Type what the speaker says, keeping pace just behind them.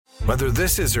Whether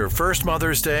this is her first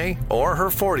Mother's Day or her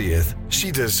 40th, she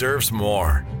deserves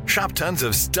more. Shop tons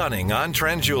of stunning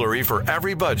on-trend jewelry for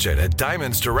every budget at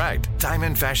Diamonds Direct.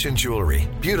 Diamond fashion jewelry,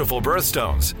 beautiful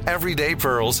birthstones, everyday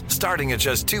pearls starting at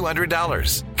just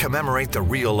 $200. Commemorate the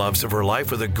real loves of her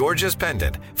life with a gorgeous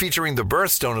pendant featuring the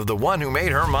birthstone of the one who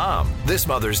made her mom. This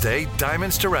Mother's Day,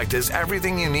 Diamonds Direct is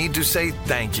everything you need to say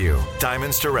thank you.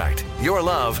 Diamonds Direct. Your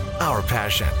love, our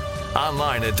passion.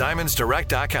 Online at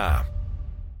diamondsdirect.com.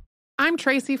 I'm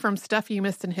Tracy from Stuff You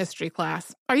Missed in History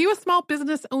class. Are you a small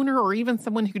business owner or even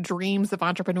someone who dreams of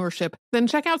entrepreneurship? Then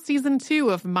check out Season 2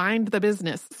 of Mind the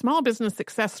Business, Small Business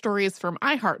Success Stories from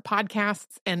iHeart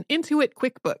Podcasts and Intuit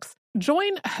QuickBooks.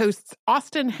 Join hosts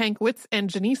Austin Hankwitz and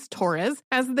Janice Torres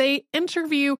as they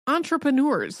interview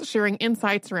entrepreneurs sharing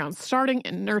insights around starting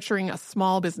and nurturing a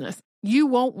small business. You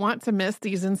won't want to miss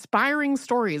these inspiring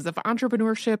stories of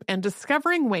entrepreneurship and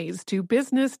discovering ways to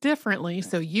business differently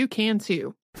so you can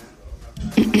too.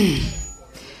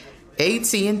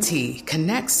 AT&T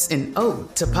connects an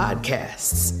ode to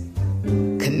podcasts.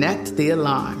 Connect the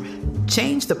alarm.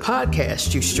 Change the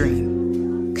podcast you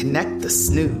stream. Connect the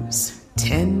snooze.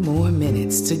 10 more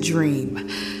minutes to dream.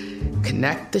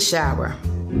 Connect the shower.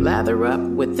 Lather up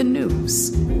with the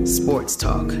news. Sports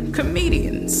talk,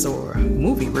 comedians, or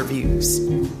movie reviews.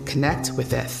 Connect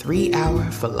with that 3-hour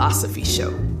philosophy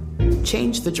show.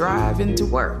 Change the drive into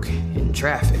work in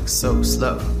traffic so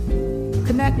slow.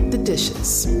 Connect the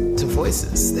dishes to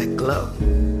voices that glow.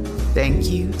 Thank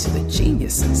you to the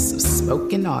geniuses of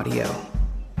spoken audio.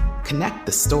 Connect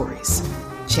the stories.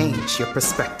 Change your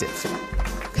perspective.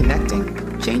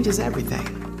 Connecting changes everything.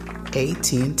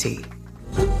 AT&T.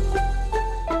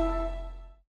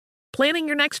 Planning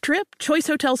your next trip? Choice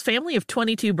Hotels' family of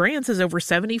 22 brands has over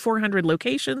 7,400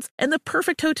 locations and the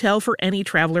perfect hotel for any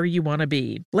traveler you want to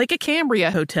be. Like a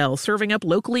Cambria Hotel, serving up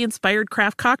locally inspired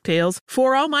craft cocktails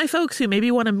for all my folks who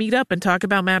maybe want to meet up and talk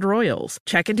about Mad Royals.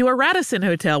 Check into a Radisson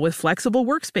Hotel with flexible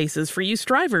workspaces for you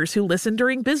strivers who listen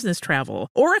during business travel.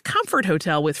 Or a Comfort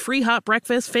Hotel with free hot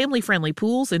breakfast, family-friendly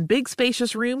pools, and big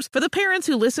spacious rooms for the parents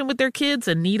who listen with their kids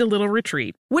and need a little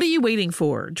retreat. What are you waiting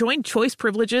for? Join Choice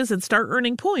Privileges and start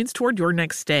earning points toward your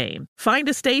next stay. Find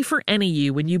a stay for any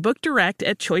you when you book direct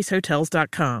at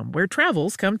choicehotels.com, where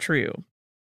travels come true.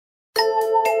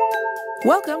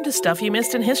 Welcome to Stuff You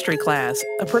Missed in History class,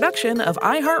 a production of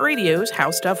iHeartRadio's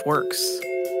How Stuff Works.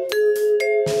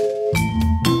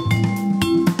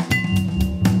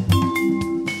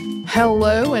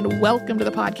 Hello and welcome to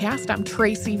the podcast. I'm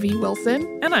Tracy V.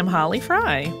 Wilson. And I'm Holly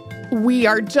Fry. We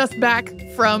are just back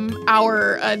from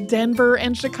our Denver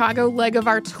and Chicago leg of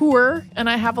our tour, and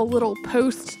I have a little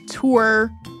post-tour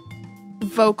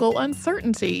vocal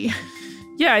uncertainty.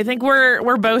 Yeah, I think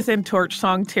we're both in torch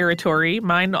song territory.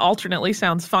 Mine alternately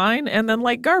sounds fine and then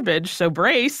like garbage, so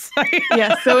brace.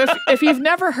 Yeah, so if you've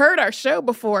never heard our show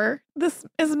before, this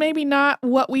is maybe not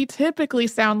what we typically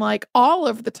sound like all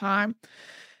of the time.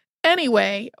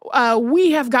 Anyway,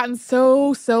 we have gotten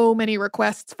so many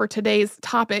requests for today's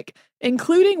topic,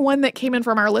 including one that came in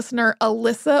from our listener,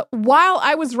 Alyssa, while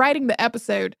I was writing the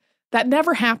episode. That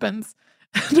never happens.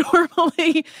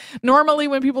 Normally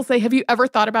when people say, have you ever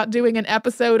thought about doing an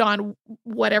episode on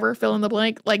whatever, fill in the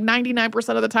blank, like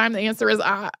 99% of the time, the answer is,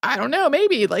 I don't know,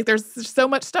 maybe. Like there's so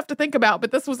much stuff to think about. But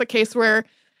this was a case where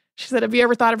she said, have you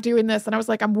ever thought of doing this? And I was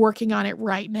like, I'm working on it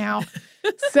right now.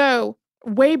 So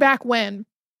way back when,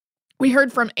 we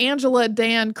heard from Angela,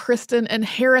 Dan, Kristen, and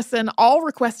Harrison all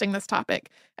requesting this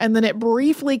topic. And then it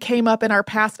briefly came up in our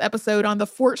past episode on the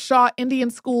Fort Shaw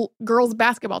Indian School girls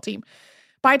basketball team.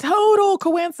 By total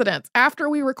coincidence, after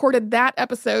we recorded that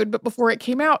episode, but before it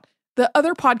came out, the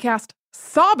other podcast,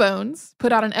 Sawbones,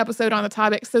 put out an episode on the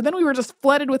topic. So then we were just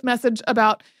flooded with message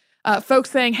about folks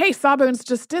saying, hey, Sawbones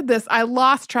just did this. I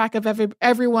lost track of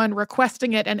everyone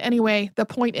requesting it. And anyway, the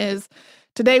point is,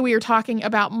 today we are talking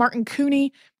about Martin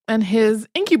Cooney and his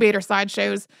incubator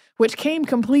sideshows, which came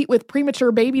complete with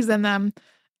premature babies in them.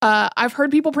 I've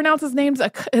heard people pronounce his name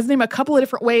a couple of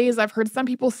different ways. I've heard some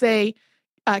people say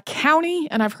County,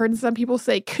 and I've heard some people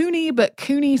say Cooney, but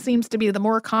Cooney seems to be the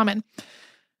more common.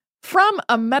 From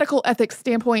a medical ethics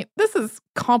standpoint, this is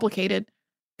complicated.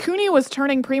 Cooney was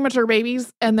turning premature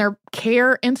babies and their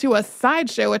care into a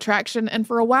sideshow attraction, and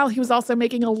for a while he was also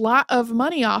making a lot of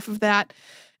money off of that.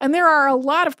 And there are a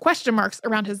lot of question marks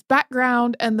around his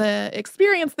background and the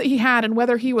experience that he had and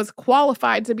whether he was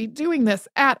qualified to be doing this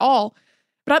at all.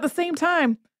 But at the same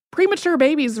time, premature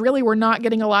babies really were not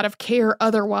getting a lot of care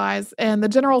otherwise. And the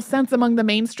general sense among the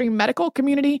mainstream medical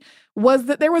community was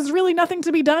that there was really nothing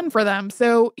to be done for them.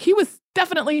 So he was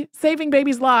definitely saving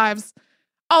babies' lives.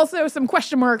 Also, some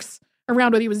question marks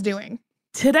around what he was doing.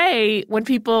 Today, when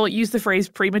people use the phrase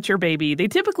premature baby, they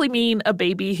typically mean a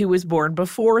baby who was born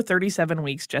before 37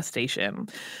 weeks gestation.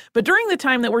 But during the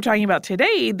time that we're talking about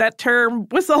today, that term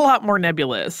was a lot more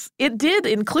nebulous. It did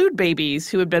include babies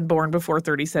who had been born before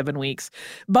 37 weeks,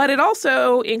 but it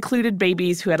also included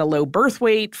babies who had a low birth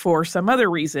weight for some other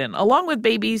reason, along with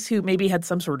babies who maybe had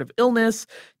some sort of illness,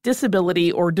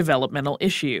 disability, or developmental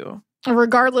issue.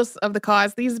 Regardless of the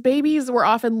cause, these babies were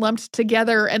often lumped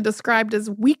together and described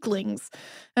as weaklings.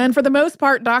 And for the most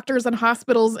part, doctors and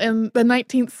hospitals in the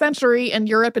 19th century in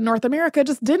Europe and North America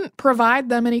just didn't provide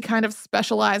them any kind of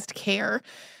specialized care.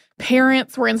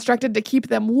 Parents were instructed to keep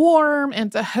them warm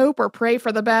and to hope or pray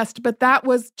for the best, but that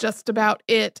was just about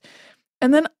it.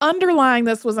 And then underlying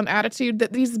this was an attitude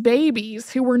that these babies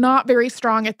who were not very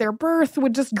strong at their birth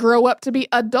would just grow up to be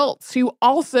adults who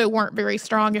also weren't very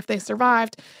strong if they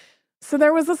survived. So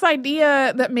there was this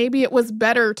idea that maybe it was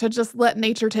better to just let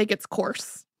nature take its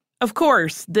course. Of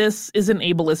course, this is an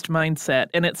ableist mindset,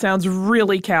 and it sounds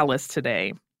really callous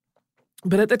today.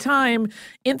 But at the time,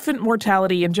 infant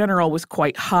mortality in general was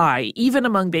quite high, even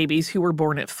among babies who were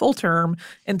born at full term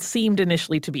and seemed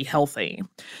initially to be healthy.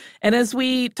 And as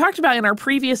we talked about in our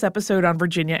previous episode on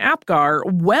Virginia Apgar,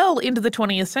 well into the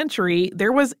 20th century,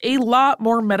 there was a lot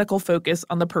more medical focus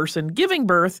on the person giving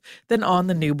birth than on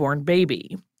the newborn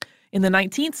baby. In the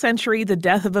 19th century, the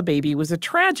death of a baby was a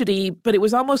tragedy, but it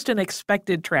was almost an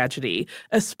expected tragedy,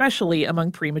 especially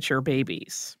among premature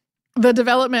babies. The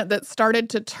development that started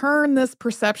to turn this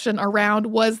perception around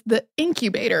was the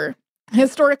incubator.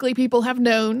 Historically, people have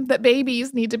known that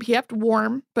babies need to be kept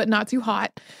warm, but not too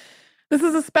hot. This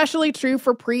is especially true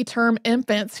for preterm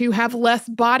infants who have less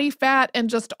body fat and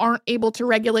just aren't able to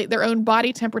regulate their own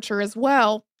body temperature as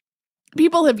well.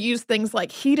 People have used things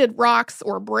like heated rocks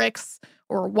or bricks,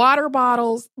 or water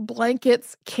bottles,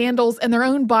 blankets, candles, and their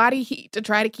own body heat to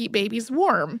try to keep babies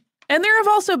warm. And there have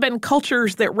also been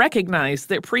cultures that recognize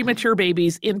that premature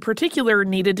babies in particular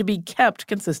needed to be kept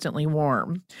consistently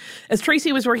warm. As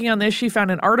Tracy was working on this, she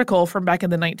found an article from back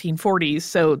in the 1940s,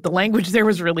 so the language there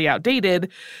was really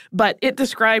outdated, but it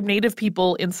described native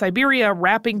people in Siberia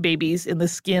wrapping babies in the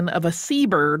skin of a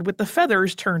seabird with the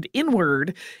feathers turned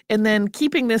inward, and then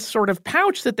keeping this sort of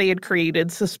pouch that they had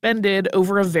created suspended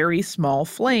over a very small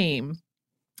flame.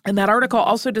 And that article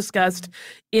also discussed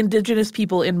indigenous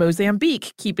people in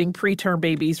Mozambique keeping preterm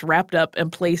babies wrapped up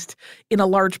and placed in a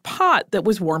large pot that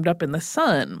was warmed up in the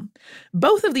sun.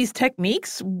 Both of these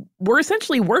techniques were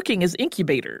essentially working as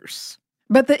incubators.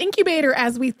 But the incubator,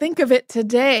 as we think of it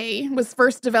today, was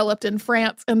first developed in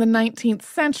France in the 19th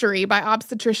century by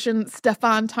obstetrician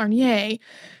Stéphane Tarnier.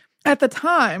 At the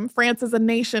time, France as a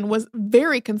nation was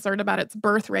very concerned about its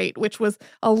birth rate, which was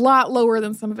a lot lower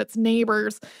than some of its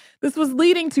neighbors. This was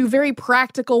leading to very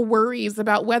practical worries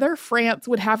about whether France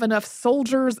would have enough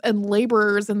soldiers and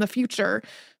laborers in the future.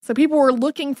 So people were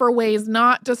looking for ways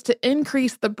not just to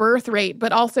increase the birth rate,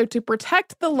 but also to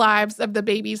protect the lives of the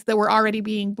babies that were already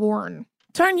being born.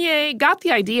 Tarnier got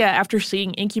the idea after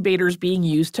seeing incubators being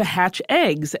used to hatch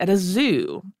eggs at a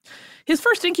zoo. His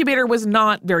first incubator was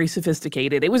not very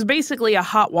sophisticated. It was basically a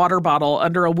hot water bottle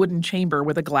under a wooden chamber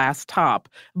with a glass top,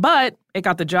 but it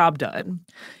got the job done.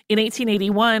 In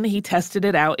 1881, he tested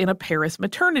it out in a Paris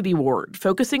maternity ward,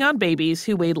 focusing on babies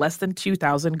who weighed less than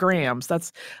 2,000 grams.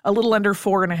 That's a little under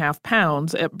 4.5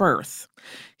 pounds at birth.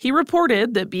 He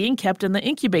reported that being kept in the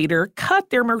incubator cut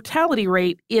their mortality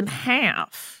rate in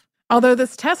half. Although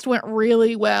this test went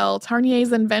really well,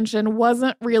 Tarnier's invention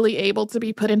wasn't really able to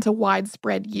be put into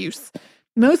widespread use.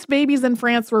 Most babies in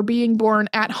France were being born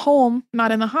at home,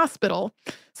 not in the hospital.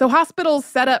 So hospitals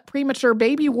set up premature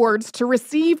baby wards to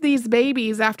receive these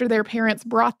babies after their parents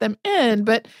brought them in,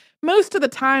 but most of the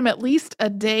time, at least a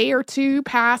day or two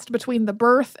passed between the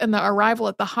birth and the arrival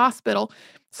at the hospital.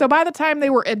 So by the time they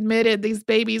were admitted, these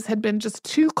babies had been just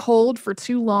too cold for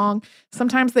too long.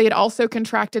 Sometimes they had also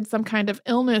contracted some kind of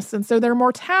illness, and so their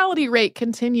mortality rate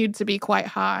continued to be quite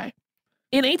high.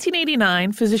 In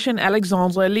 1889, physician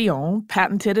Alexandre Lyon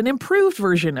patented an improved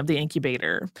version of the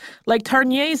incubator. Like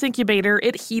Tarnier's incubator,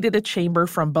 it heated a chamber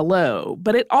from below,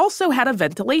 but it also had a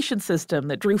ventilation system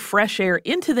that drew fresh air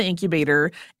into the incubator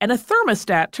and a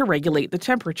thermostat to regulate the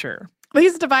temperature.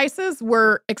 These devices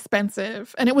were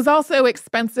expensive, and it was also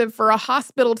expensive for a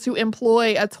hospital to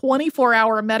employ a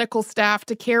 24-hour medical staff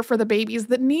to care for the babies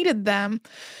that needed them.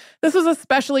 This was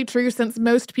especially true since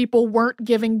most people weren't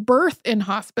giving birth in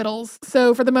hospitals.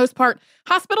 So for the most part,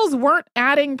 hospitals weren't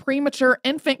adding premature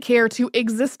infant care to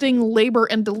existing labor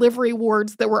and delivery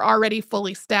wards that were already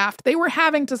fully staffed. They were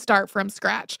having to start from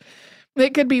scratch.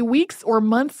 It could be weeks or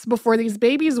months before these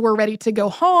babies were ready to go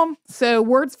home, so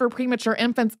wards for premature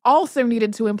infants also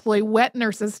needed to employ wet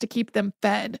nurses to keep them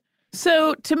fed.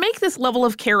 So, to make this level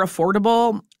of care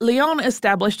affordable, Lyon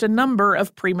established a number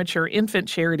of premature infant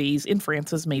charities in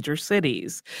France's major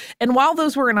cities. And while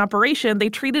those were in operation, they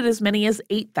treated as many as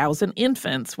 8,000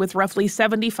 infants, with roughly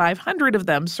 7,500 of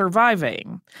them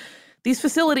surviving. These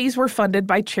facilities were funded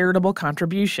by charitable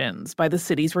contributions by the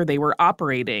cities where they were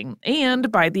operating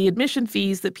and by the admission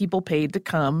fees that people paid to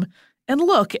come and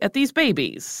look at these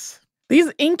babies.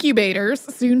 These incubators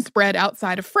soon spread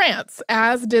outside of France,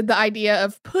 as did the idea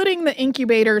of putting the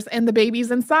incubators and the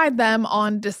babies inside them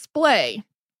on display.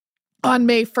 On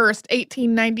May 1st,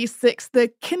 1896,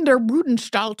 the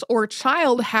Kinderbudenstalt, or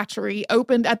child hatchery,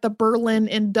 opened at the Berlin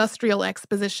Industrial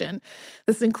Exposition.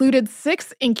 This included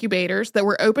 6 incubators that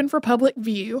were open for public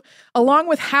view, along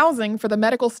with housing for the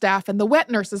medical staff and the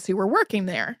wet nurses who were working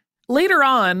there. Later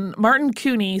on, Martin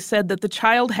Cuny said that the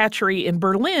child hatchery in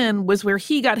Berlin was where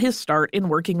he got his start in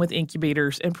working with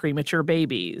incubators and premature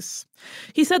babies.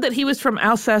 He said that he was from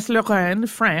Alsace-Lorraine,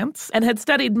 France, and had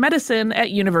studied medicine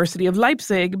at University of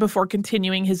Leipzig before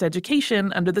continuing his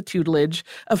education under the tutelage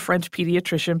of French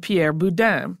pediatrician Pierre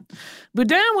Boudin.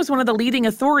 Boudin was one of the leading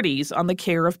authorities on the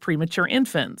care of premature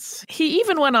infants. He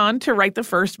even went on to write the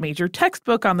first major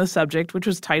textbook on the subject, which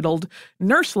was titled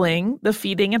Nursling, the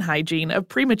Feeding and Hygiene of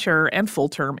Premature and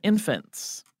Full-Term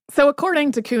Infants. So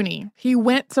according to Cuny, he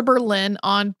went to Berlin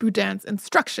on Boudin's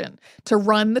instruction to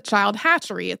run the child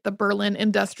hatchery at the Berlin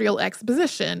Industrial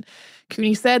Exposition.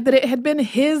 Cuny said that it had been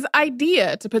his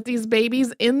idea to put these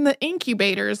babies in the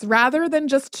incubators rather than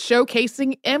just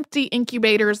showcasing empty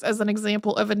incubators as an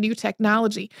example of a new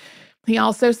technology. He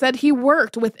also said he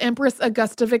worked with Empress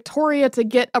Augusta Victoria to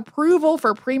get approval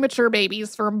for premature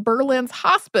babies from Berlin's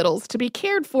hospitals to be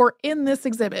cared for in this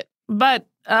exhibit. But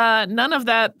none of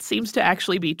that seems to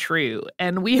actually be true.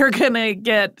 And we are going to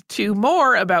get to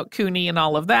more about Cuny and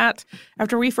all of that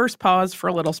after we first pause for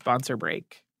a little sponsor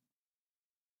break.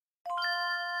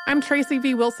 I'm Tracy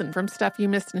V. Wilson from Stuff You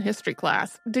Missed in History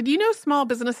Class. Did you know small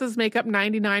businesses make up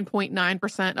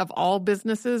 99.9% of all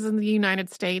businesses in the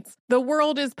United States? The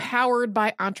world is powered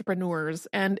by entrepreneurs,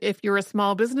 and if you're a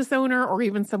small business owner or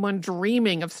even someone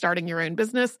dreaming of starting your own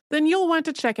business, then you'll want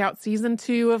to check out Season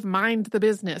 2 of Mind the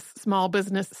Business, small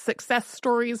business success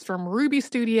stories from Ruby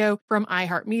Studio, from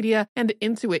iHeartMedia, and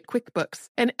Intuit QuickBooks.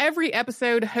 And every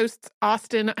episode, hosts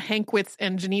Austin Hankwitz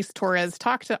and Janice Torres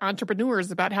talk to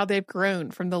entrepreneurs about how they've grown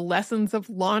from the lessons of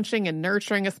launching and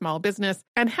nurturing a small business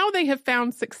and how they have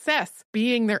found success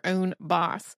being their own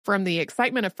boss. From the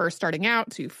excitement of first starting out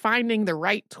to finding the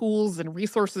right tools and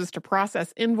resources to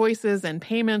process invoices and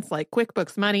payments like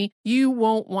QuickBooks Money, you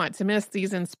won't want to miss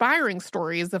these inspiring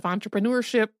stories of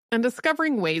entrepreneurship and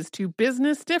discovering ways to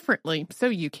business differently so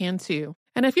you can too.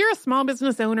 And if you're a small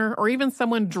business owner or even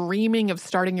someone dreaming of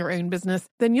starting your own business,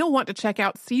 then you'll want to check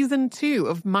out Season 2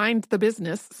 of Mind the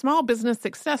Business, small business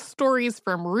success stories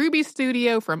from Ruby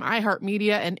Studio, from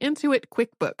iHeartMedia, and Intuit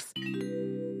QuickBooks.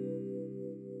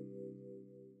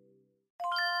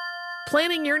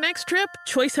 Planning your next trip?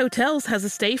 Choice Hotels has a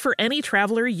stay for any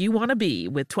traveler you want to be,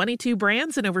 with 22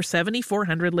 brands and over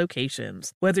 7,400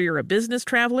 locations. Whether you're a business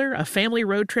traveler, a family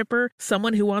road tripper,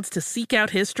 someone who wants to seek out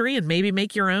history and maybe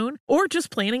make your own, or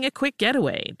just planning a quick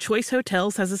getaway, Choice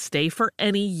Hotels has a stay for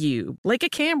any you. Like a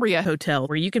Cambria Hotel,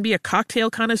 where you can be a cocktail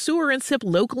connoisseur and sip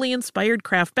locally inspired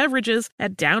craft beverages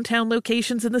at downtown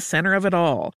locations in the center of it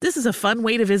all. This is a fun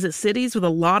way to visit cities with a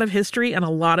lot of history and a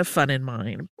lot of fun in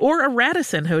mind. Or a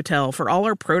Radisson Hotel for all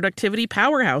our productivity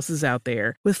powerhouses out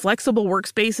there. With flexible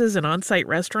workspaces and on-site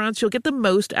restaurants, you'll get the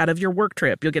most out of your work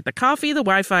trip. You'll get the coffee, the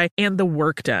Wi-Fi, and the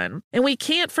work done. And we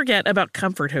can't forget about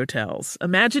Comfort Hotels.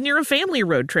 Imagine you're a family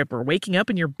road tripper, waking up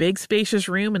in your big spacious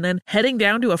room and then heading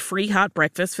down to a free hot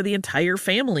breakfast for the entire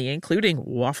family, including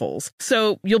waffles.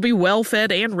 So you'll be well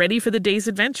fed and ready for the day's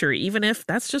adventure, even if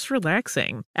that's just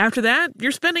relaxing. After that,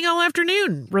 you're spending all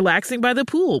afternoon relaxing by the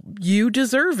pool. You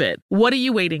deserve it. What are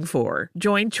you waiting for?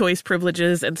 Join Choice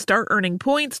Privileges and start earning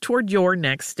points toward your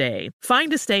next stay.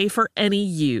 Find a stay for any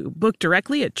you. Book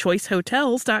directly at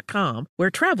choicehotels.com,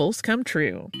 where travels come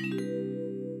true.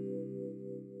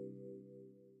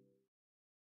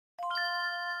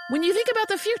 When you think about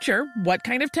the future, what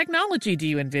kind of technology do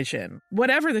you envision?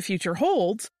 Whatever the future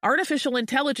holds, artificial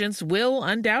intelligence will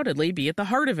undoubtedly be at the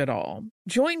heart of it all.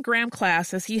 Join Graham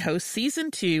Class as he hosts Season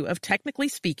 2 of Technically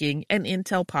Speaking, an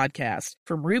Intel podcast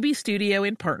from Ruby Studio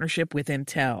in partnership with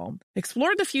Intel.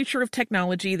 Explore the future of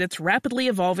technology that's rapidly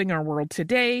evolving our world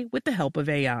today with the help of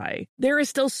AI. There is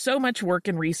still so much work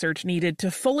and research needed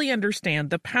to fully understand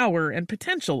the power and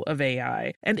potential of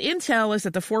AI, and Intel is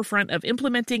at the forefront of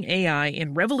implementing AI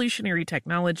in revolutionary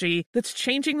technology that's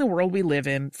changing the world we live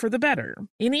in for the better.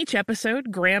 In each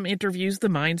episode, Graham interviews the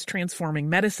minds transforming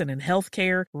medicine and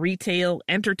healthcare, retail,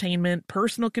 entertainment,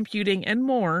 personal computing, and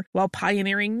more, while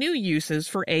pioneering new uses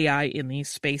for AI in these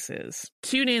spaces.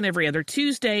 Tune in every other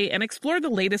Tuesday and explore the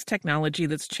latest technology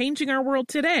that's changing our world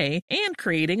today and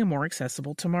creating a more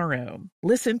accessible tomorrow.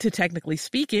 Listen to Technically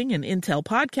Speaking, an Intel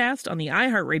podcast on the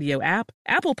iHeartRadio app,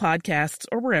 Apple Podcasts,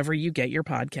 or wherever you get your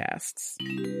podcasts.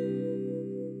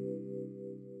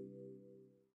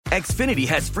 Xfinity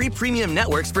has free premium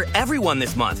networks for everyone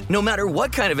this month, no matter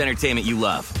what kind of entertainment you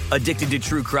love. Addicted to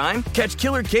true crime? Catch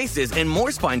killer cases and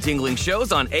more spine-tingling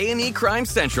shows on A&E Crime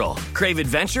Central. Crave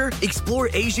adventure? Explore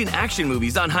Asian action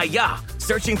movies on Hi-YAH.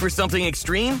 Searching for something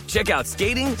extreme? Check out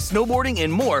skating, snowboarding,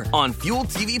 and more on Fuel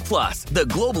TV Plus, the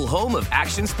global home of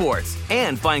action sports.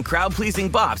 And find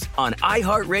crowd-pleasing bops on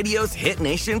iHeartRadio's Hit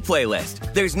Nation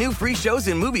playlist. There's new free shows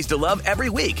and movies to love every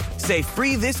week. Say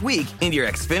free this week in your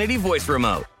Xfinity voice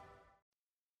remote.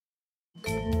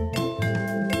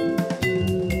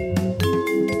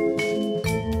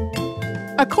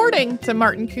 According to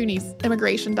Martin Couney's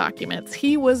immigration documents,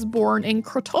 he was born in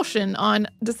Krotoshin on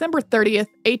December 30th,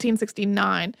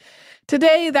 1869.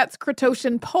 Today, that's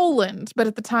Krotoshin, Poland, but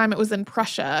at the time it was in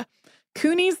Prussia.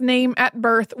 Couney's name at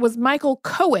birth was Michael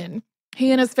Cohen. He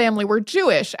and his family were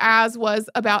Jewish, as was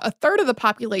about a third of the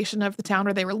population of the town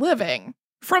where they were living.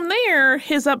 From there,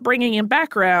 his upbringing and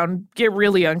background get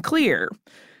really unclear.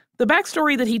 The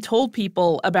backstory that he told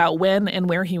people about when and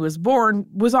where he was born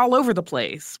was all over the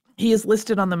place. He is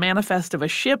listed on the manifest of a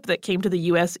ship that came to the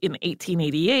U.S. in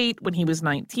 1888 when he was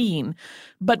 19.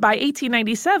 But by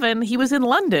 1897, he was in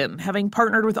London, having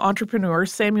partnered with entrepreneur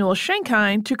Samuel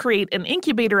Schenkine to create an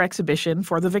incubator exhibition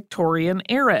for the Victorian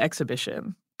Era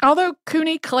exhibition. Although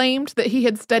Couney claimed that he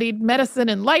had studied medicine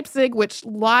in Leipzig, which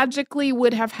logically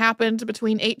would have happened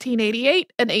between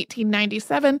 1888 and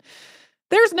 1897,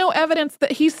 there's no evidence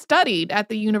that he studied at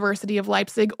the University of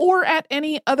Leipzig or at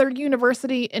any other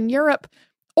university in Europe,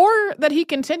 or that he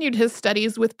continued his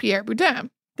studies with Pierre Boudin.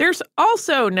 There's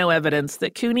also no evidence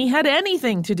that Couney had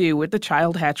anything to do with the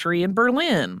child hatchery in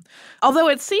Berlin, although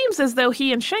it seems as though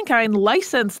he and Schenkine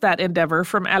licensed that endeavor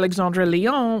from Alexandre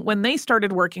Lyon when they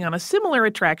started working on a similar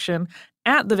attraction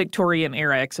at the Victorian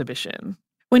Era exhibition.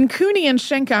 When Couney and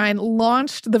Schenkine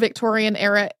launched the Victorian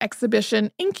Era exhibition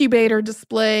incubator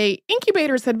display,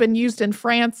 incubators had been used in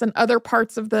France and other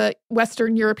parts of the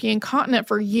Western European continent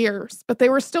for years, but they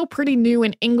were still pretty new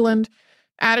in England.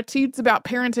 Attitudes about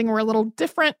parenting were a little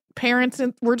different. Parents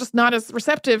were just not as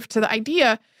receptive to the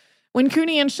idea. When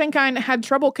Couney and Schenkine had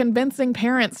trouble convincing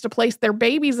parents to place their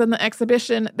babies in the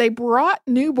exhibition, they brought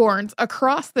newborns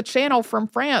across the channel from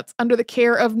France under the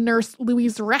care of nurse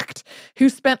Louise Recht, who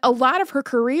spent a lot of her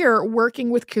career working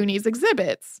with Couney's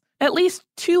exhibits. At least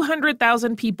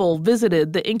 200,000 people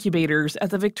visited the incubators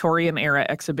at the Victorian Era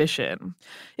exhibition.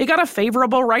 It got a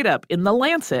favorable write-up in The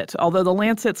Lancet, although The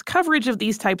Lancet's coverage of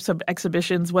these types of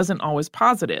exhibitions wasn't always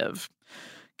positive.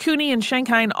 Couney and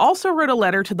Schenkine also wrote a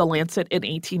letter to The Lancet in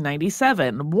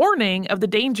 1897, warning of the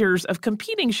dangers of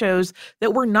competing shows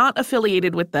that were not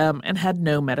affiliated with them and had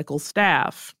no medical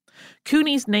staff.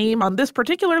 Couney's name on this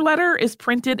particular letter is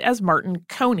printed as Martin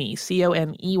Coney,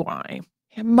 C-O-N-E-Y.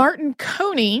 Martin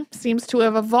Coney seems to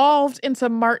have evolved into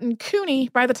Martin Couney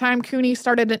by the time Couney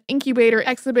started an incubator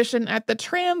exhibition at the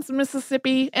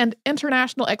Trans-Mississippi and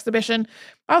International Exhibition,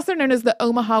 also known as the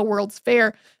Omaha World's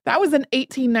Fair. That was in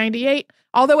 1898,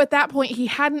 although at that point he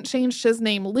hadn't changed his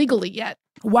name legally yet.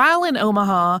 While in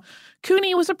Omaha,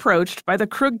 Couney was approached by the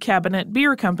Krug Cabinet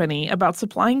Beer Company about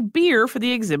supplying beer for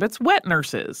the exhibit's wet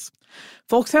nurses.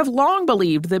 Folks have long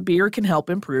believed that beer can help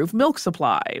improve milk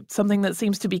supply, something that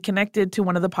seems to be connected to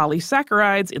one of the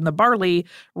polysaccharides in the barley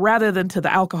rather than to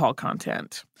the alcohol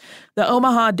content. The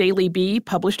Omaha Daily Bee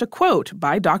published a quote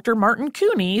by Dr. Martin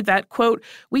Couney that, quote,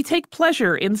 "We take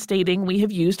pleasure in stating we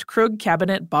have used Krug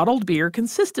Cabinet bottled beer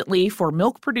consistently for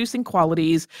milk-producing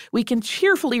qualities. We can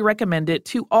cheerfully recommend it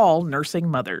to all nursing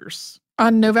mothers."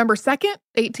 On November 2nd,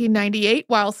 1898,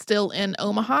 while still in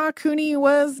Omaha, Couney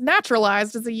was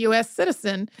naturalized as a U.S.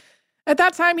 citizen. At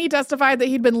that time, he testified that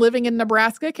he'd been living in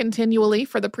Nebraska continually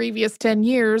for the previous 10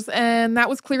 years, and that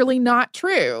was clearly not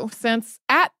true, since,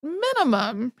 at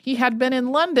minimum, he had been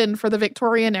in London for the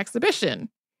Victorian exhibition.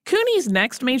 Cooney's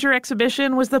next major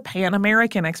exhibition was the Pan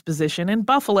American Exposition in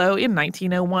Buffalo in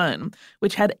 1901,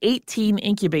 which had 18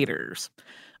 incubators.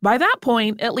 By that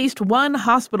point, at least one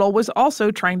hospital was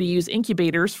also trying to use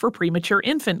incubators for premature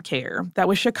infant care. That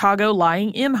was Chicago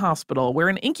Lying-In Hospital, where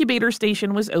an incubator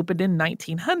station was opened in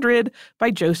 1900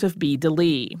 by Joseph B.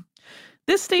 DeLee.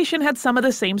 This station had some of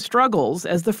the same struggles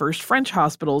as the first French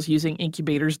hospitals using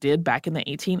incubators did back in the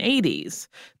 1880s.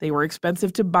 They were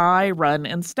expensive to buy, run,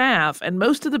 and staff, and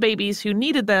most of the babies who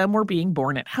needed them were being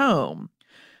born at home.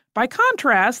 By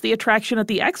contrast, the attraction at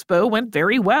the expo went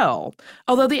very well,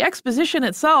 although the exposition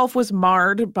itself was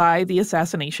marred by the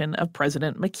assassination of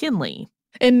President McKinley.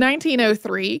 In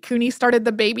 1903, Cooney started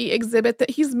the baby exhibit that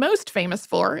he's most famous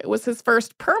for. It was his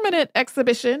first permanent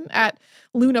exhibition at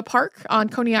Luna Park on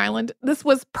Coney Island. This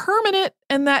was permanent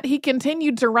in that he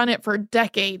continued to run it for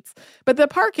decades, but the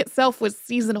park itself was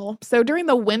seasonal. So during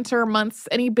the winter months,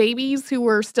 any babies who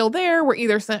were still there were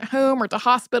either sent home or to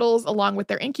hospitals along with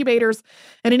their incubators,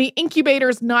 and any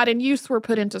incubators not in use were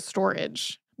put into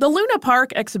storage. The Luna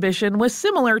Park exhibition was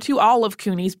similar to all of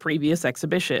Cooney's previous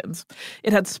exhibitions.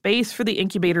 It had space for the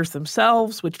incubators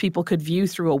themselves, which people could view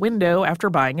through a window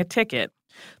after buying a ticket.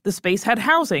 The space had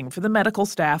housing for the medical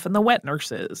staff and the wet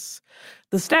nurses.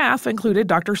 The staff included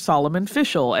Dr. Solomon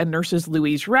Fischel and nurses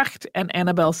Louise Recht and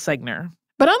Annabelle Segner.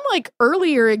 But unlike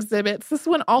earlier exhibits, this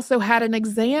one also had an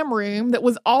exam room that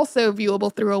was also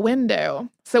viewable through a window.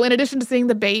 So in addition to seeing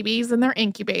the babies and their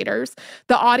incubators,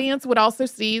 the audience would also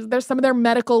see some of their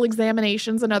medical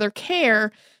examinations and other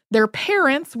care. Their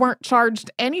parents weren't charged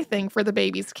anything for the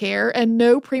baby's care, and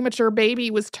no premature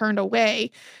baby was turned away.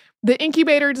 The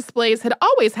incubator displays had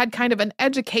always had kind of an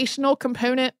educational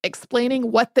component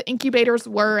explaining what the incubators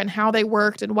were and how they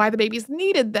worked and why the babies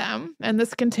needed them, and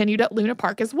this continued at Luna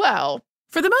Park as well.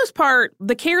 For the most part,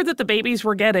 the care that the babies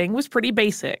were getting was pretty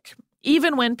basic.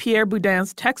 Even when Pierre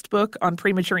Boudin's textbook on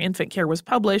premature infant care was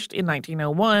published in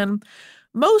 1901,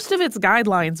 most of its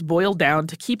guidelines boiled down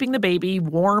to keeping the baby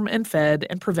warm and fed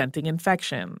and preventing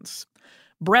infections.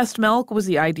 Breast milk was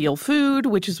the ideal food,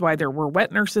 which is why there were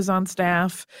wet nurses on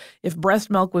staff. If breast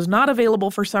milk was not available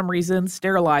for some reason,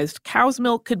 sterilized cow's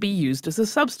milk could be used as a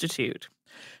substitute.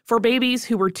 For babies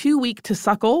who were too weak to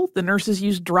suckle, the nurses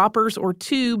used droppers or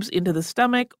tubes into the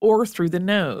stomach or through the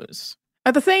nose.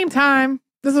 At the same time,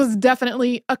 this was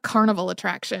definitely a carnival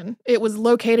attraction. It was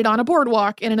located on a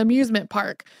boardwalk in an amusement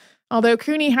park. Although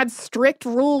Cooney had strict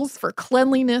rules for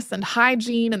cleanliness and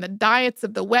hygiene and the diets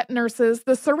of the wet nurses,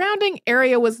 the surrounding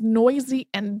area was noisy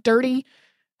and dirty.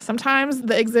 Sometimes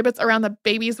the exhibits around the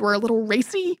babies were a little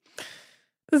racy.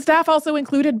 The staff also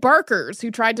included barkers who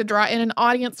tried to draw in an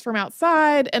audience from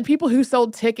outside and people who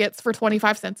sold tickets for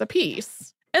 25 cents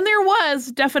apiece. And there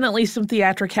was definitely some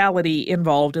theatricality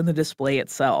involved in the display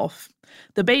itself.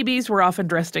 The babies were often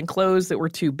dressed in clothes that were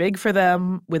too big for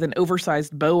them, with an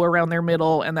oversized bow around their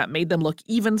middle, and that made them look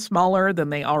even smaller than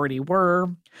they already were.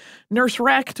 Nurse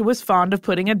Recht was fond of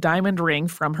putting a diamond ring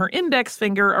from her index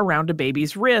finger around a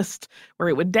baby's wrist, where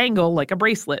it would dangle like a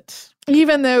bracelet.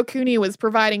 Even though Cooney was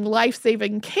providing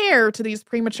life-saving care to these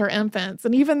premature infants,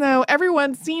 and even though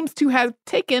everyone seems to have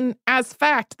taken as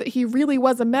fact that he really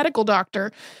was a medical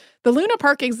doctor, the Luna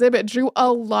Park exhibit drew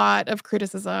a lot of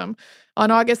criticism.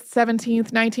 On August 17,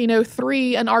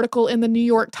 1903, an article in the New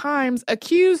York Times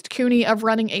accused Cooney of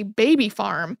running a baby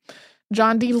farm.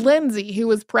 John D. Lindsay, who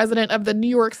was president of the New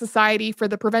York Society for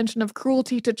the Prevention of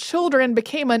Cruelty to Children,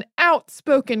 became an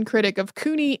outspoken critic of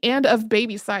Cooney and of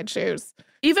baby sideshows.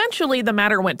 Eventually, the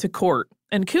matter went to court,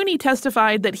 and Cooney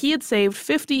testified that he had saved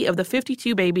 50 of the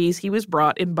 52 babies he was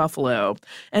brought in Buffalo,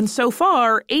 and so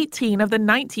far, 18 of the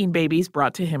 19 babies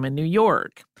brought to him in New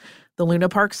York. The Luna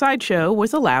Park sideshow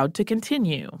was allowed to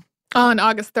continue. On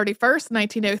August 31st,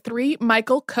 1903,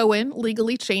 Michael Cohen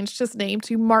legally changed his name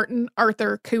to Martin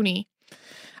Arthur Cooney.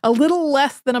 A little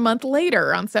less than a month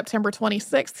later, on September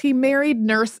 26th, he married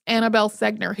nurse Annabelle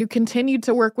Segner, who continued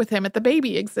to work with him at the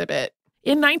baby exhibit.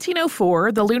 In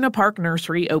 1904, the Luna Park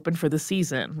Nursery opened for the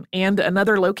season, and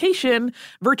another location,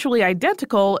 virtually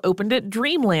identical, opened at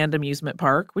Dreamland Amusement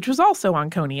Park, which was also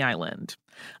on Coney Island.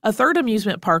 A third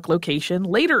amusement park location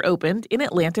later opened in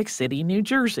Atlantic City, New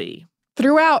Jersey.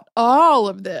 Throughout all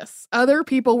of this, other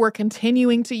people were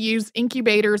continuing to use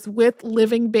incubators with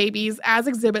living babies as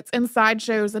exhibits and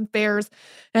sideshows and fairs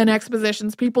and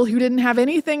expositions, people who didn't have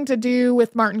anything to do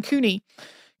with Martin Cooney.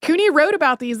 Cooney wrote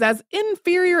about these as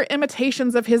inferior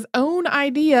imitations of his own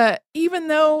idea, even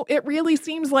though it really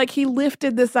seems like he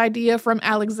lifted this idea from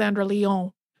Alexandre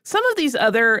Lyon. Some of these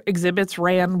other exhibits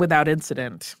ran without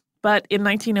incident. But in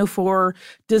 1904,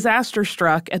 disaster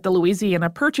struck at the Louisiana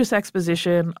Purchase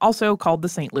Exposition, also called the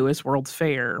St. Louis World's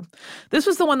Fair. This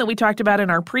was the one that we talked about in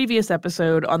our previous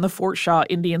episode on the Fort Shaw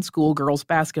Indian School girls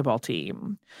basketball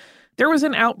team. There was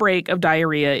an outbreak of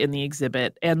diarrhea in the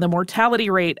exhibit, and the mortality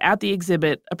rate at the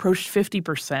exhibit approached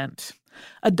 50%.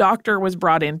 A doctor was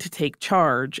brought in to take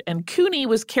charge, and Cooney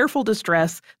was careful to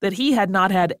stress that he had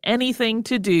not had anything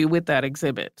to do with that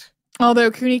exhibit.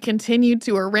 Although Cooney continued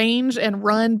to arrange and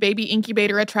run baby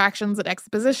incubator attractions at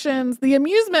expositions, the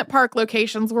amusement park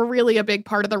locations were really a big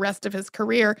part of the rest of his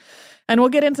career. And we'll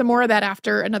get into more of that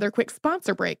after another quick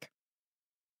sponsor break.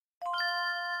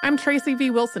 I'm Tracy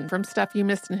V. Wilson from Stuff You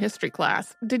Missed in History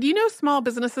Class. Did you know small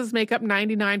businesses make up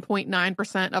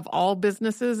 99.9% of all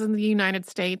businesses in the United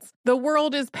States? The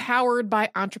world is powered by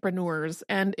entrepreneurs,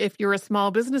 and if you're a small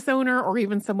business owner or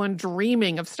even someone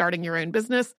dreaming of starting your own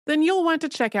business, then you'll want to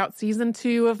check out Season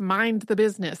 2 of Mind the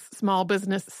Business, Small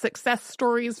Business Success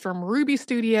Stories from Ruby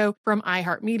Studio, from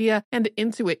iHeartMedia, and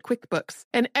Intuit QuickBooks.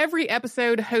 And every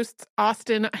episode, hosts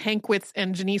Austin Hankwitz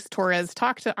and Janice Torres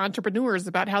talk to entrepreneurs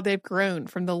about how they've grown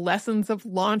from the lessons of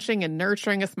launching and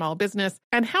nurturing a small business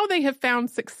and how they have found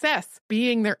success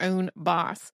being their own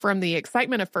boss. From the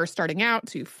excitement of first starting out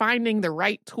to finding the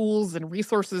right tools and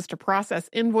resources to process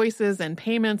invoices and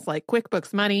payments like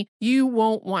QuickBooks Money, you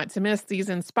won't want to miss these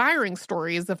inspiring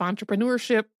stories of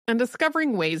entrepreneurship and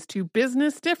discovering ways to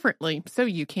business differently so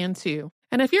you can too.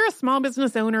 And if you're a small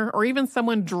business owner or even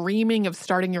someone dreaming of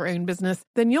starting your own business,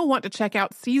 then you'll want to check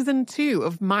out Season 2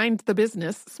 of Mind the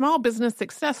Business, Small Business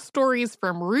Success Stories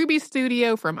from Ruby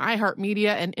Studio, from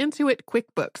iHeartMedia, and Intuit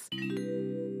QuickBooks.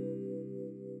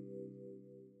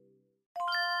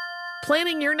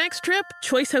 Planning your next trip?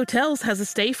 Choice Hotels has a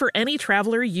stay for any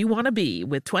traveler you want to be,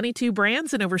 with 22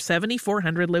 brands and over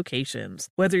 7,400 locations.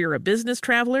 Whether you're a business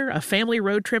traveler, a family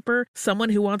road tripper, someone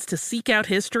who wants to seek out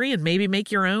history and maybe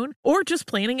make your own, or just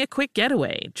planning a quick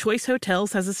getaway, Choice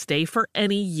Hotels has a stay for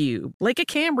any you. Like a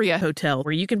Cambria Hotel,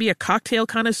 where you can be a cocktail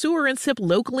connoisseur and sip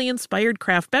locally inspired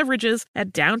craft beverages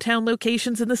at downtown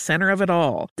locations in the center of it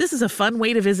all. This is a fun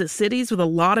way to visit cities with a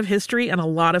lot of history and a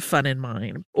lot of fun in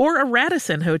mind. Or a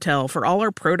Radisson Hotel for all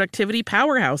our productivity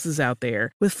powerhouses out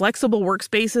there. With flexible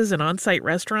workspaces and on-site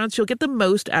restaurants, you'll get the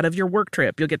most out of your work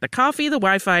trip. You'll get the coffee, the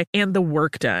Wi-Fi, and the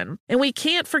work done. And we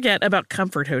can't forget about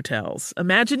Comfort Hotels.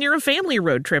 Imagine you're a family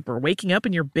road tripper, waking up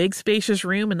in your big spacious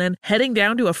room and then heading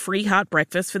down to a free hot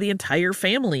breakfast for the entire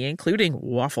family, including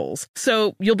waffles.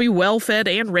 So you'll be well fed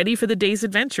and ready for the day's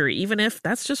adventure, even if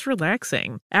that's just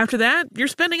relaxing. After that, you're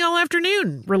spending all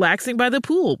afternoon relaxing by the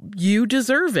pool. You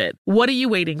deserve it. What are you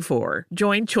waiting for?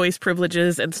 Join Choice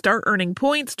Privileges and start earning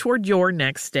points toward your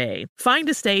next stay. Find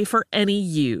a stay for any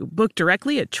you. Book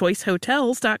directly at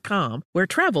choicehotels.com, where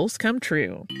travels come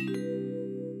true.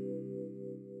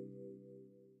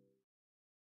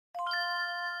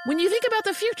 When you think about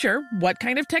the future, what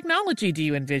kind of technology do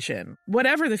you envision?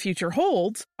 Whatever the future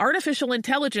holds, artificial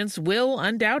intelligence will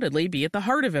undoubtedly be at the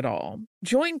heart of it all.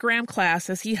 Join Graham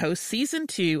Class as he hosts Season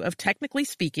 2 of Technically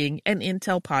Speaking, an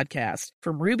Intel podcast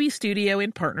from Ruby Studio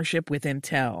in partnership with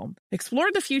Intel.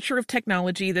 Explore the future of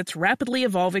technology that's rapidly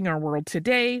evolving our world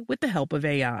today with the help of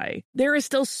AI. There is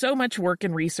still so much work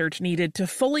and research needed to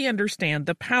fully understand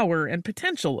the power and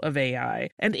potential of AI,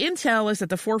 and Intel is at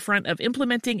the forefront of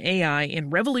implementing AI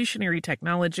in revolutionary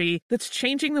technology that's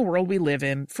changing the world we live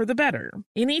in for the better.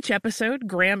 In each episode,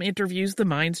 Graham interviews the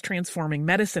minds transforming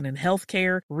medicine and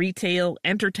healthcare, retail,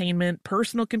 entertainment,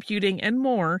 personal computing, and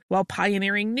more, while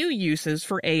pioneering new uses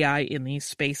for AI in these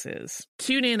spaces.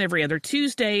 Tune in every other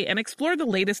Tuesday and explore the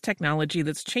latest technology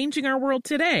that's changing our world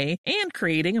today and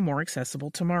creating a more accessible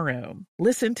tomorrow.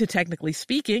 Listen to Technically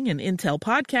Speaking, an Intel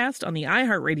podcast on the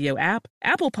iHeartRadio app,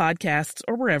 Apple Podcasts,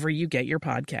 or wherever you get your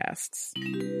podcasts.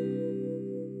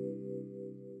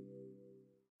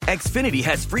 Xfinity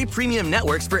has free premium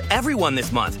networks for everyone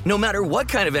this month, no matter what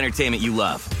kind of entertainment you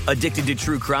love. Addicted to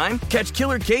true crime? Catch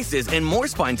killer cases and more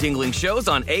spine-tingling shows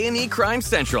on A&E Crime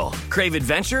Central. Crave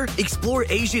adventure? Explore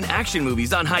Asian action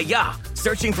movies on Hi-YAH.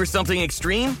 Searching for something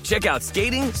extreme? Check out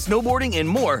skating, snowboarding, and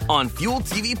more on Fuel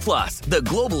TV Plus, the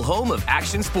global home of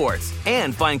action sports.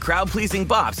 And find crowd-pleasing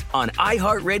bops on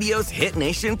iHeartRadio's Hit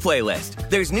Nation playlist.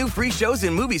 There's new free shows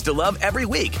and movies to love every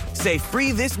week. Say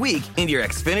free this week in your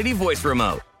Xfinity voice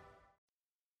remote.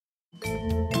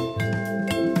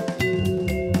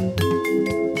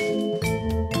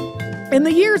 In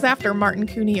the years after Martin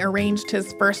Cooney arranged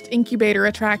his first incubator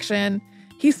attraction,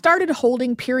 he started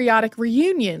holding periodic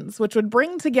reunions, which would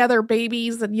bring together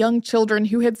babies and young children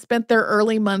who had spent their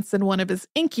early months in one of his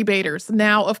incubators,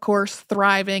 now, of course,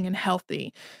 thriving and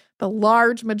healthy. The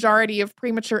large majority of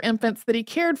premature infants that he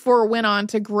cared for went on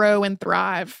to grow and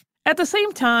thrive. At the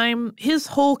same time, his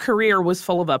whole career was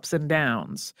full of ups and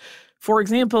downs. For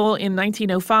example, in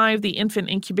 1905, the Infant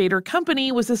Incubator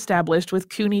Company was established with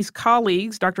Cooney's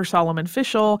colleagues, Dr. Solomon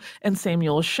Fishel and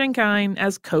Samuel Schenkine,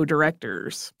 as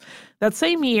co-directors. That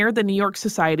same year, the New York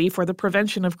Society for the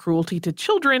Prevention of Cruelty to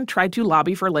Children tried to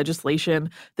lobby for legislation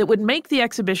that would make the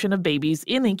exhibition of babies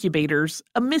in incubators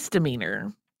a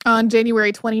misdemeanor. On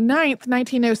January 29th,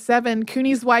 1907,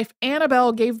 Cooney's wife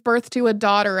Annabelle gave birth to a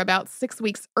daughter about 6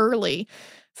 weeks early.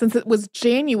 Since it was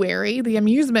January, the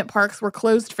amusement parks were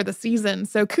closed for the season,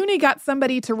 so Cooney got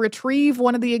somebody to retrieve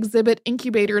one of the exhibit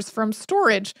incubators from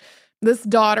storage. This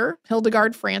daughter,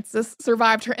 Hildegard Francis,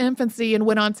 survived her infancy and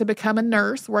went on to become a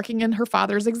nurse working in her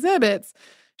father's exhibits.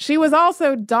 She was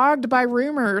also dogged by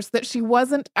rumors that she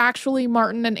wasn't actually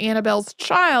Martin and Annabelle's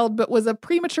child, but was a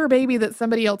premature baby that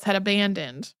somebody else had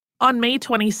abandoned. On May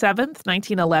 27,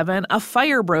 1911, a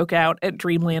fire broke out at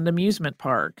Dreamland Amusement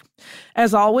Park.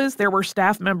 As always, there were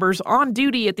staff members on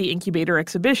duty at the incubator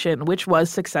exhibition, which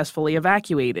was successfully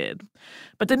evacuated.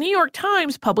 But the New York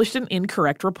Times published an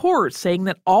incorrect report saying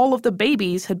that all of the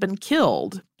babies had been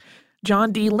killed.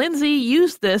 John D. Lindsay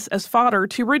used this as fodder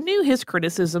to renew his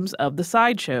criticisms of the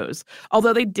sideshows,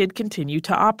 although they did continue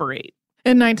to operate.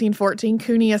 In 1914,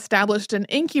 Cooney established an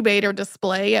incubator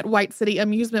display at White City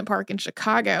Amusement Park in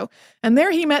Chicago, and there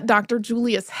he met Dr.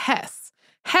 Julius Hess.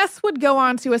 Hess would go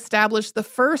on to establish the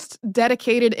first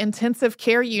dedicated intensive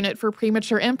care unit for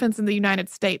premature infants in the United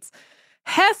States.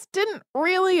 Hess didn't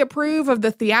really approve of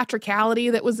the theatricality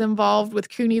that was involved with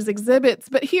Cooney's exhibits,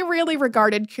 but he really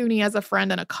regarded Cooney as a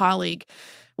friend and a colleague.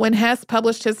 When Hess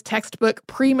published his textbook,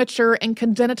 Premature and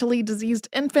Congenitally Diseased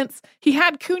Infants, he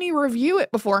had Cooney review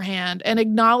it beforehand and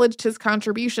acknowledged his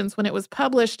contributions when it was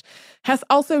published. Hess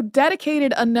also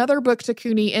dedicated another book to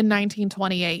Cooney in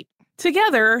 1928.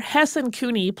 Together, Hess and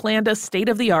Cooney planned a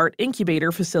state-of-the-art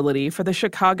incubator facility for the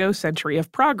Chicago Century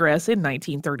of Progress in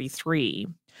 1933.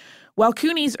 While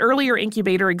Cooney's earlier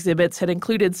incubator exhibits had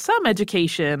included some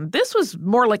education, this was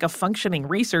more like a functioning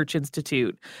research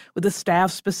institute, with the staff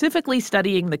specifically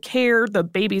studying the care the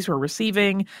babies were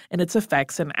receiving and its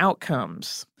effects and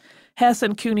outcomes. Hess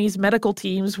and Cooney's medical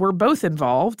teams were both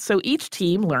involved, so each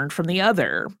team learned from the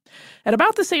other. At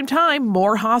about the same time,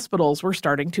 more hospitals were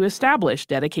starting to establish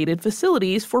dedicated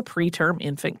facilities for preterm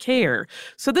infant care.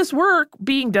 So this work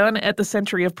being done at the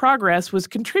Century of Progress was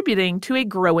contributing to a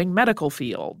growing medical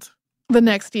field. The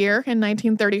next year, in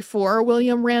 1934,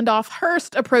 William Randolph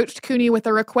Hearst approached Cooney with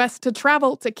a request to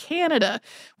travel to Canada,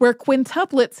 where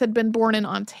quintuplets had been born in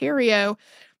Ontario.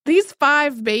 These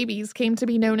 5 babies came to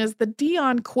be known as the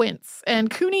Dion Quints, and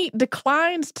Cooney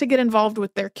declined to get involved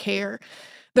with their care.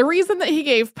 The reason that he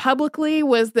gave publicly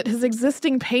was that his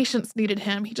existing patients needed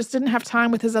him. He just didn't have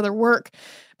time with his other work.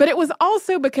 But it was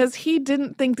also because he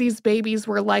didn't think these babies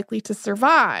were likely to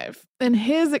survive. In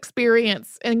his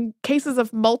experience, in cases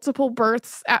of multiple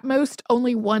births, at most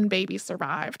only 1 baby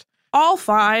survived. All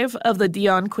 5 of the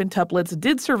Dion quintuplets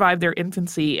did survive their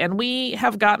infancy, and we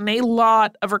have gotten a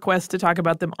lot of requests to talk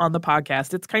about them on the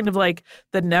podcast. It's kind of like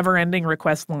the never-ending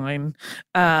request line.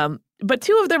 But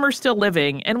 2 of them are still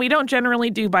living, and we don't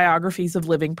generally do biographies of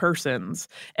living persons.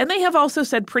 And they have also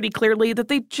said pretty clearly that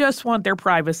they just want their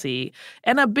privacy.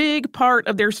 And a big part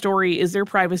of their story is their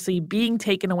privacy being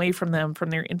taken away from them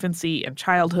from their infancy and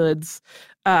childhoods.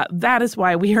 That is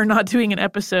why we are not doing an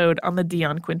episode on the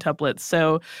Dion quintuplets.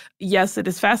 So, yes, it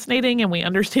is fascinating, and we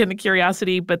understand the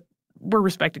curiosity, but we're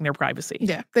respecting their privacy.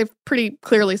 Yeah, they've pretty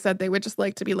clearly said they would just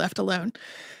like to be left alone.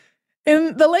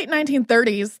 In the late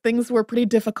 1930s, things were pretty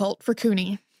difficult for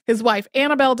Cooney. His wife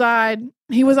Annabelle died.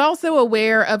 He was also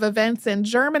aware of events in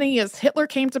Germany as Hitler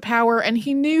came to power, and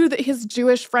he knew that his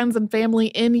Jewish friends and family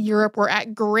in Europe were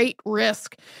at great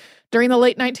risk. During the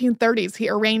late 1930s, he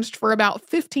arranged for about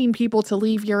 15 people to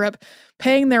leave Europe,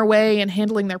 paying their way and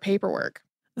handling their paperwork.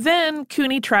 Then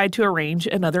Cooney tried to arrange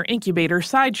another incubator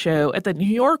sideshow at the New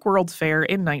York World's Fair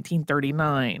in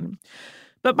 1939.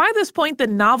 But by this point, the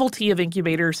novelty of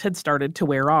incubators had started to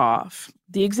wear off.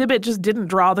 The exhibit just didn't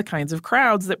draw the kinds of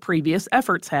crowds that previous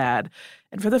efforts had,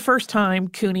 and for the first time,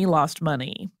 Cooney lost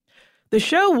money. The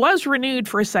show was renewed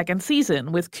for a second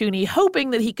season, with Cooney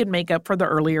hoping that he could make up for the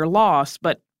earlier loss,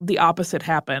 but the opposite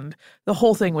happened. The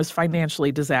whole thing was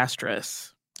financially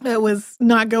disastrous. It was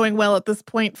not going well at this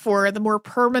point for the more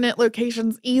permanent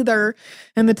locations either.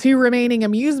 And the 2 remaining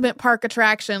amusement park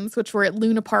attractions, which were at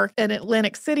Luna Park and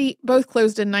Atlantic City, both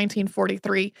closed in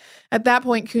 1943. At that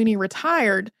point, Cooney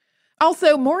retired.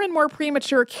 Also, more and more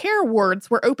premature care wards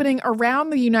were opening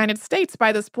around the United States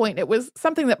by this point. It was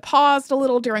something that paused a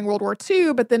little during World War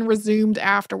II, but then resumed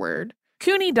afterward.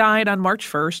 Cooney died on March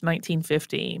 1st,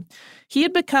 1950. He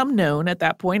had become known at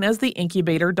that point as the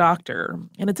incubator doctor,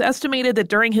 and it's estimated that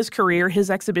during his career,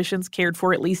 his exhibitions cared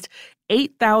for at least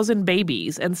 8,000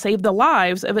 babies and saved the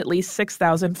lives of at least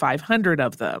 6,500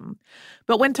 of them.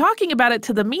 But when talking about it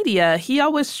to the media, he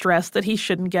always stressed that he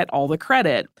shouldn't get all the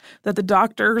credit, that the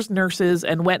doctors, nurses,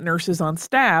 and wet nurses on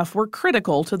staff were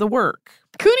critical to the work.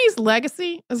 Cooney's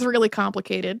legacy is really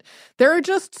complicated. There are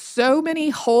just so many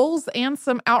holes and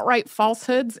some outright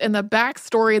falsehoods in the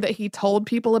backstory that he told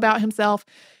people about himself,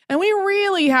 and we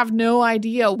really have no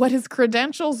idea what his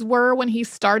credentials were when he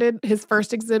started his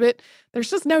first exhibit. There's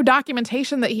just no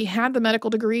documentation that he had the medical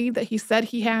degree that he said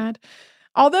he had.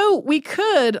 Although we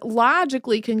could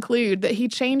logically conclude that he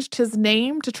changed his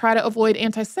name to try to avoid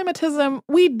anti-Semitism,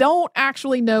 we don't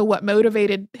actually know what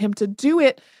motivated him to do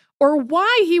it, or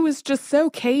why he was just so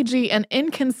cagey and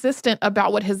inconsistent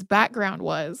about what his background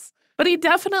was. But he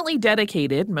definitely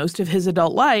dedicated most of his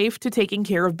adult life to taking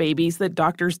care of babies that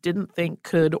doctors didn't think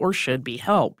could or should be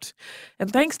helped.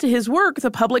 And thanks to his work,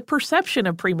 the public perception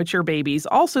of premature babies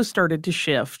also started to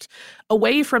shift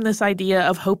away from this idea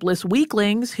of hopeless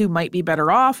weaklings who might be better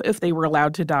off if they were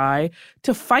allowed to die,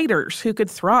 to fighters who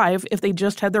could thrive if they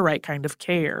just had the right kind of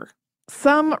care.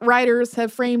 Some writers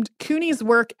have framed Cooney's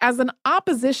work as an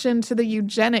opposition to the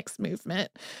eugenics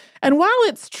movement. And while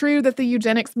it's true that the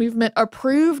eugenics movement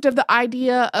approved of the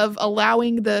idea of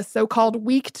allowing the so-called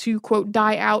weak to, quote,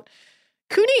 die out,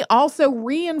 Cooney also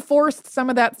reinforced some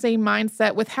of that same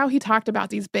mindset with how he talked about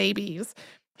these babies.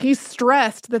 He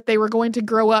stressed that they were going to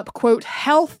grow up, quote,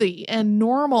 healthy and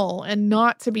normal and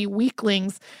not to be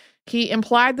weaklings. He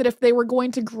implied that if they were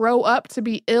going to grow up to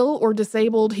be ill or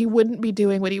disabled, he wouldn't be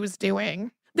doing what he was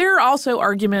doing. There are also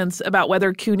arguments about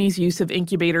whether Cooney's use of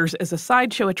incubators as a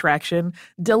sideshow attraction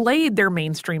delayed their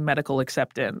mainstream medical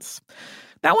acceptance.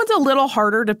 That one's a little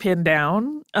harder to pin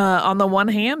down. On the one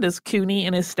hand, as Cooney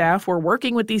and his staff were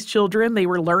working with these children, they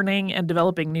were learning and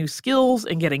developing new skills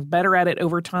and getting better at it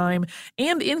over time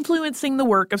and influencing the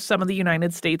work of some of the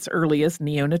United States' earliest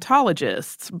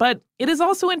neonatologists. But it is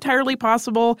also entirely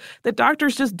possible that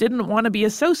doctors just didn't want to be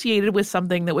associated with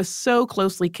something that was so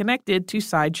closely connected to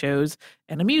sideshows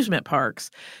and amusement parks,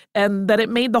 and that it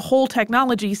made the whole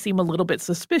technology seem a little bit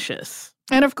suspicious.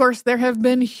 And of course, there have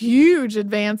been huge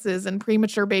advances in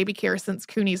premature baby care since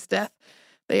Cooney's death.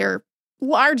 They are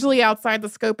largely outside the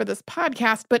scope of this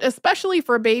podcast, but especially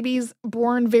for babies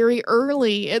born very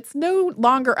early, it's no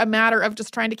longer a matter of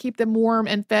just trying to keep them warm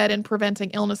and fed and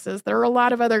preventing illnesses. There are a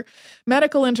lot of other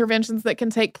medical interventions that can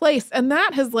take place, and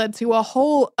that has led to a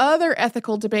whole other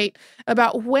ethical debate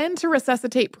about when to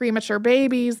resuscitate premature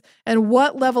babies and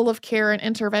what level of care and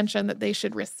intervention that they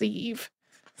should receive.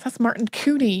 So that's Martin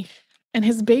Cooney and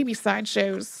his baby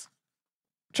sideshows,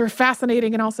 which are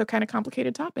fascinating and also kind of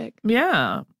complicated topic.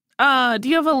 Yeah. Do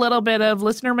you have a little bit of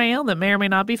listener mail that may or may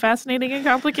not be fascinating and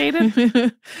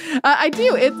complicated? I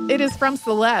do. It is from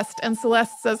Celeste, and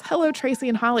Celeste says, "Hello, Tracy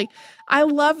and Holly. I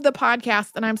love the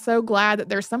podcast, and I'm so glad that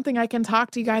there's something I can talk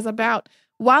to you guys about.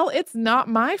 While it's not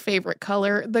my favorite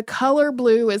color, the color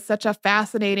blue is such a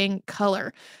fascinating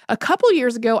color. A couple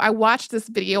years ago, I watched this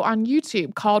video on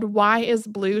YouTube called Why is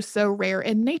Blue So Rare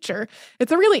in Nature?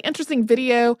 It's a really interesting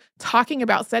video talking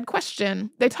about said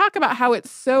question. They talk about how it's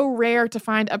so rare to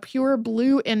find a pure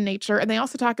blue in nature, and they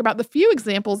also talk about the few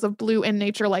examples of blue in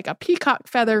nature, like a peacock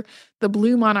feather, the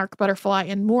blue monarch butterfly,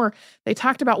 and more. They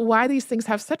talked about why these things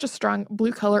have such a strong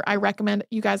blue color. I recommend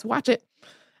you guys watch it."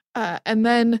 And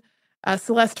then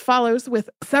Celeste follows with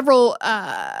several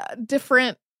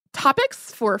different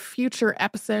topics for future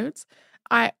episodes.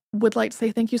 I would like to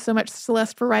say thank you so much,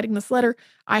 Celeste, for writing this letter.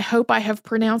 I hope I have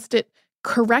pronounced it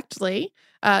correctly,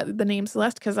 the name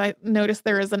Celeste, because I noticed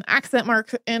there is an accent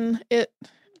mark in it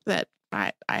that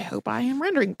I hope I am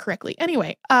rendering correctly.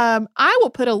 Anyway, I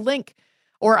will put a link,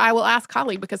 or I will ask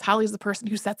Holly, because Holly's the person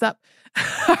who sets up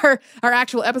our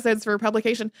actual episodes for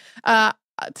publication,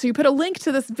 to put a link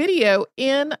to this video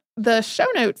in the show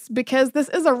notes, because this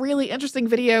is a really interesting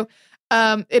video.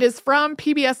 It is from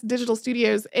PBS Digital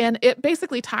Studios, and it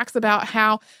basically talks about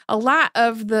how a lot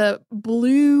of the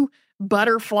blue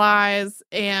butterflies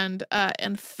and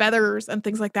feathers and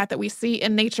things like that we see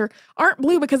in nature aren't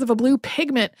blue because of a blue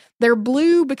pigment. They're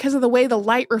blue because of the way the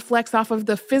light reflects off of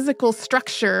the physical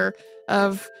structure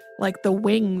of, like, the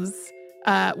wings,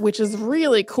 which is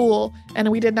really cool. And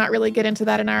we did not really get into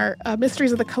that in our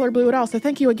Mysteries of the Color Blue at all. So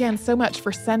thank you again so much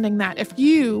for sending that. If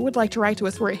you would like to write to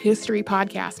us, we're at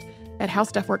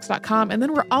historypodcast@howstuffworks.com. And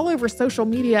then we're all over social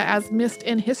media as Missed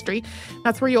in History.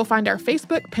 That's where you'll find our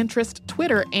Facebook, Pinterest,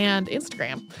 Twitter, and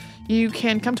Instagram. You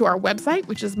can come to our website,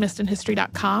 which is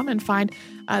missedinhistory.com, and find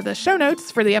the show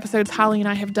notes for the episodes Holly and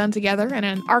I have done together and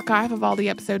an archive of all the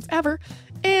episodes ever.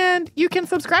 And you can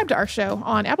subscribe to our show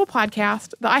on Apple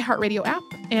Podcast, the iHeartRadio app,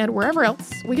 and wherever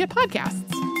else we get podcasts.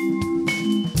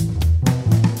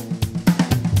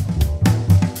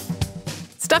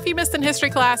 Stuff You Missed in History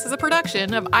Class is a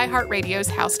production of iHeartRadio's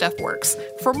How Stuff Works.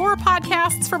 For more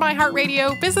podcasts from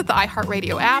iHeartRadio, visit the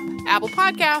iHeartRadio app, Apple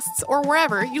Podcasts, or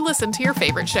wherever you listen to your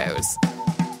favorite shows.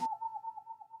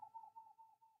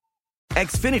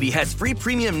 Xfinity has free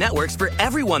premium networks for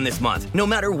everyone this month, no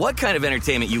matter what kind of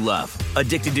entertainment you love.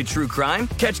 Addicted to true crime?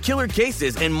 Catch killer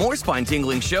cases and more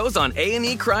spine-tingling shows on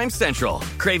A&E Crime Central.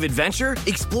 Crave adventure?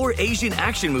 Explore Asian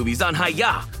action movies on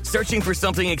Hi-YAH. Searching for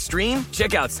something extreme?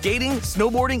 Check out skating,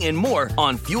 snowboarding, and more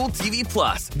on Fuel TV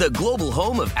Plus, the global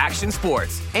home of action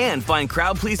sports. And find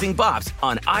crowd-pleasing bops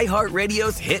on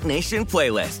iHeartRadio's Hit Nation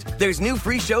playlist. There's new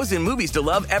free shows and movies to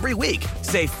love every week.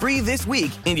 Say free this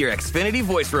week in your Xfinity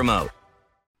voice remote.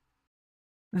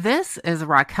 This is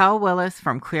Raquel Willis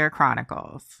from Queer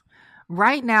Chronicles.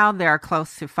 Right now, there are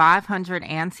close to 500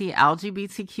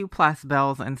 anti-LGBTQ+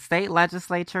 bills in state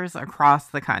legislatures across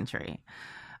the country.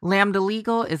 Lambda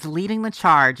Legal is leading the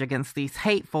charge against these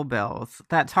hateful bills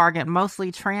that target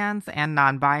mostly trans and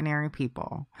non-binary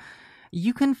people.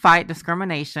 You can fight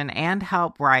discrimination and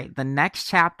help write the next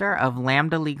chapter of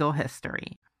Lambda Legal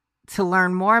history. To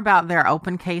learn more about their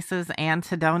open cases and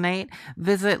to donate,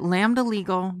 visit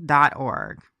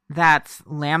lambdalegal.org. That's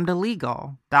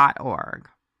lambdalegal.org.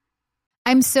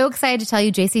 I'm so excited to tell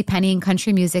you JCPenney and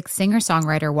country music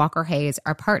singer-songwriter Walker Hayes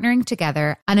are partnering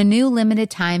together on a new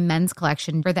limited-time men's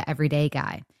collection for the everyday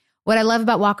guy. What I love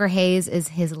about Walker Hayes is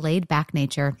his laid-back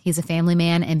nature. He's a family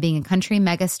man, and being a country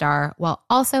megastar while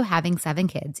also having 7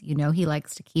 kids, you know he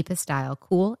likes to keep his style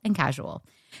cool and casual.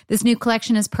 This new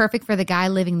collection is perfect for the guy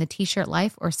living the t-shirt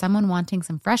life or someone wanting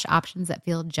some fresh options that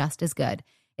feel just as good.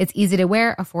 It's easy to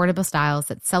wear, affordable styles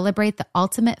that celebrate the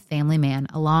ultimate family man,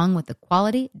 along with the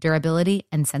quality, durability,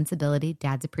 and sensibility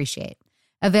dads appreciate.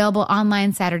 Available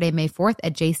online Saturday, May 4th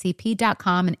at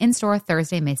jcp.com and in-store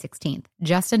Thursday, May 16th.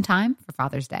 Just in time for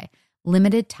Father's Day.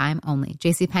 Limited time only.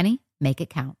 JCPenney, make it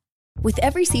count. With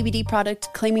every CBD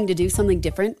product claiming to do something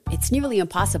different, it's nearly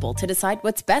impossible to decide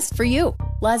what's best for you.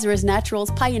 Lazarus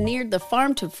Naturals pioneered the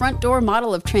farm-to-front-door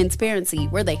model of transparency,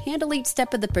 where they handle each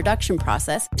step of the production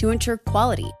process to ensure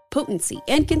quality, potency,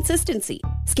 and consistency.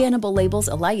 Scannable labels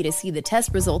allow you to see the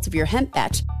test results of your hemp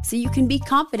batch, so you can be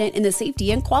confident in the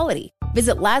safety and quality.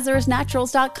 Visit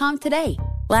LazarusNaturals.com today.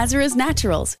 Lazarus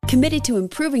Naturals, committed to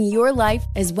improving your life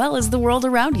as well as the world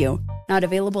around you. Not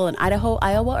available in Idaho,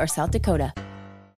 Iowa, or South Dakota.